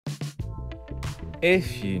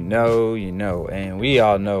If you know, you know, and we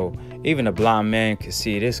all know, even a blind man could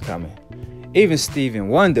see this coming. Even Stephen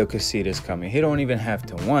Wonder could see this coming. He don't even have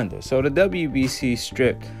to wonder. So the WBC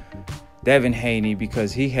stripped Devin Haney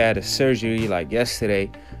because he had a surgery like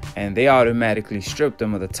yesterday, and they automatically stripped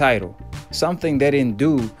him of the title. Something they didn't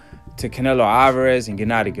do to Canelo Alvarez and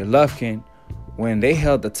Gennady Golovkin when they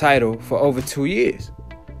held the title for over 2 years,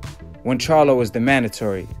 when Charlo was the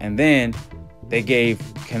mandatory. And then they gave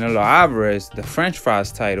Canelo Alvarez the French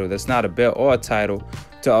fries title, that's not a belt or a title,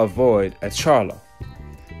 to avoid a Charlo.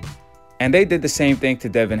 And they did the same thing to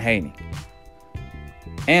Devin Haney.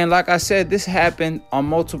 And like I said, this happened on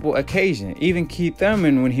multiple occasions. Even Keith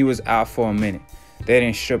Thurman, when he was out for a minute, they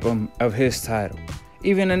didn't strip him of his title.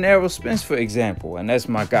 Even an Errol Spence, for example, and that's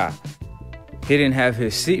my guy. He didn't have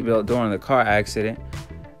his seatbelt during the car accident.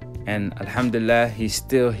 And alhamdulillah, he's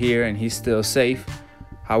still here and he's still safe.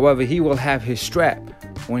 However, he will have his strap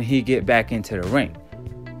when he get back into the ring.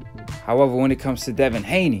 However, when it comes to Devin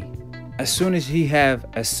Haney, as soon as he have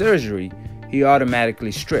a surgery, he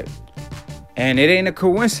automatically stripped. And it ain't a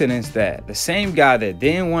coincidence that the same guy that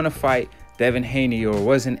didn't want to fight Devin Haney or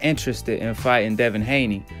wasn't interested in fighting Devin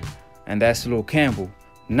Haney, and that's Campbell,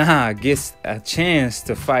 gets a chance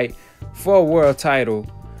to fight for a world title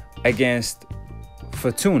against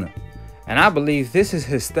Fortuna. And I believe this is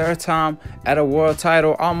his third time at a world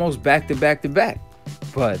title, almost back to back to back.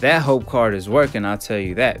 But that hope card is working, I'll tell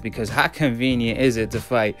you that, because how convenient is it to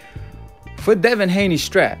fight for Devin Haney's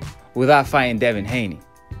strap without fighting Devin Haney,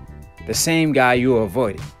 the same guy you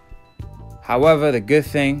avoided? However, the good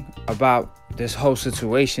thing about this whole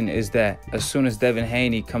situation is that as soon as Devin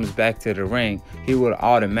Haney comes back to the ring, he will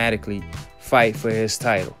automatically fight for his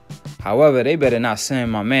title. However, they better not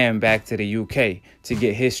send my man back to the UK to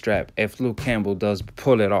get his strap if Campbell does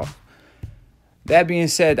pull it off. That being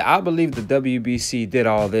said, I believe the WBC did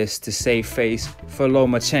all this to save face for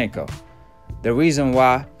Lomachenko. The reason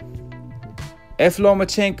why, if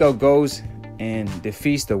Lomachenko goes and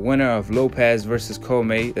defeats the winner of Lopez versus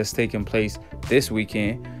Comey that's taking place this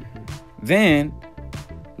weekend, then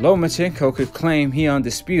Lomachenko could claim he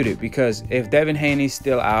undisputed, because if Devin Haney's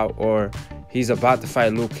still out or he's about to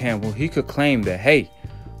fight Campbell, he could claim that, hey,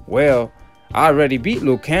 well, I already beat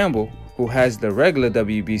Campbell, who has the regular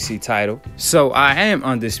WBC title, so I am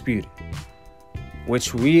undisputed.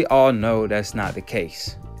 Which we all know that's not the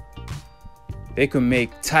case. They could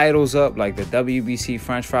make titles up like the WBC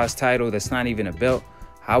French fries title that's not even a belt.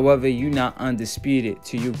 However, you're not undisputed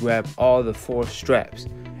till you grab all the 4 straps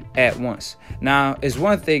at once. Now, it's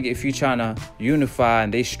one thing if you're trying to unify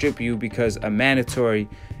and they strip you because a mandatory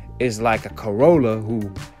is like a Corolla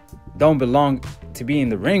who don't belong to be in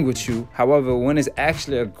the ring with you. However, when it's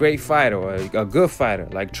actually a great fighter or a good fighter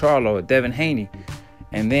like Charlo or Devin Haney,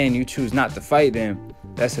 and then you choose not to fight them,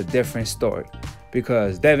 that's a different story.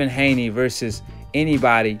 Because Devin Haney versus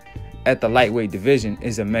anybody at the lightweight division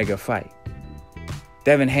is a mega fight.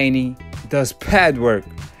 Devin Haney does pad work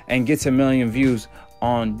and gets 1 million views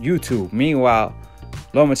on YouTube. Meanwhile,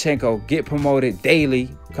 Lomachenko get promoted daily,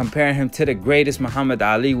 comparing him to the greatest Muhammad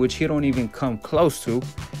Ali, which he don't even come close to,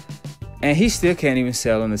 and he still can't even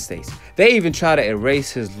sell in the States. They even try to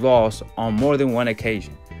erase his loss on more than one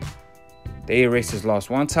occasion. They erased his loss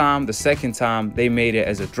one time. The second time, they made it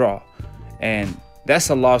as a draw. And that's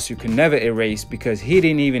a loss you can never erase because he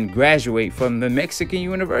didn't even graduate from the Mexican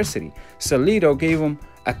university. Salido gave him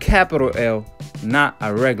a capital L, not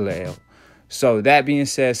a regular L. So that being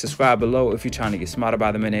said, subscribe below if you're trying to get smarter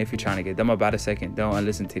by the minute. If you're trying to get dumber by the second, don't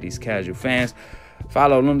listen to these casual fans.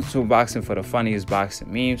 Follow Luna2 Boxing for the funniest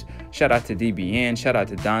boxing memes. Shout out to DBN. Shout out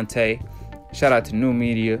to Dante. Shout out to New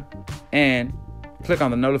Media. And click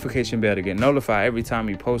on the notification bell to get notified every time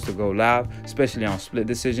we post or go live, especially on Split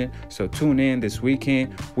Decision. So tune in this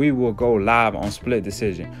weekend. We will go live on Split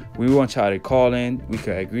Decision. We want y'all to call in. We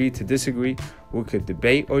could agree to disagree. We could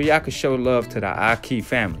debate, or y'all could show love to the Akhi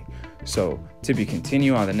family. So to be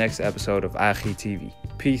continued on the next episode of Akhi TV.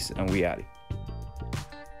 Peace, and we out.